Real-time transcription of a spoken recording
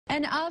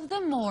And of the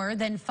more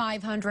than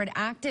 500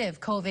 active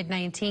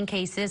COVID-19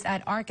 cases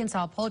at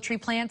Arkansas poultry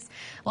plants,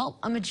 well,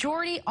 a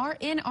majority are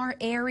in our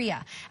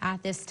area.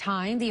 At this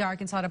time, the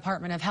Arkansas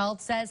Department of Health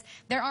says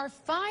there are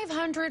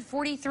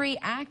 543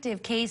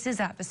 active cases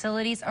at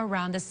facilities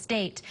around the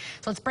state.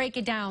 So let's break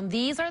it down.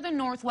 These are the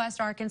Northwest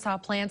Arkansas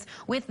plants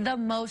with the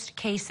most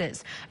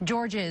cases.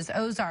 George's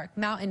Ozark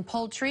Mountain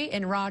Poultry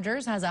in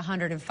Rogers has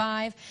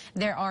 105.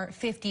 There are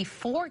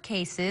 54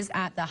 cases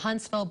at the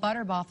Huntsville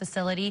Butterball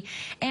facility,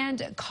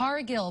 and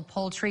Cargill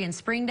Poultry in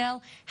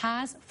Springdale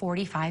has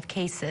 45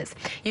 cases.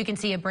 You can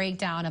see a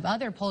breakdown of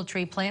other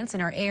poultry plants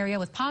in our area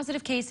with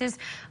positive cases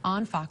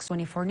on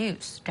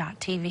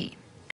Fox24News.tv.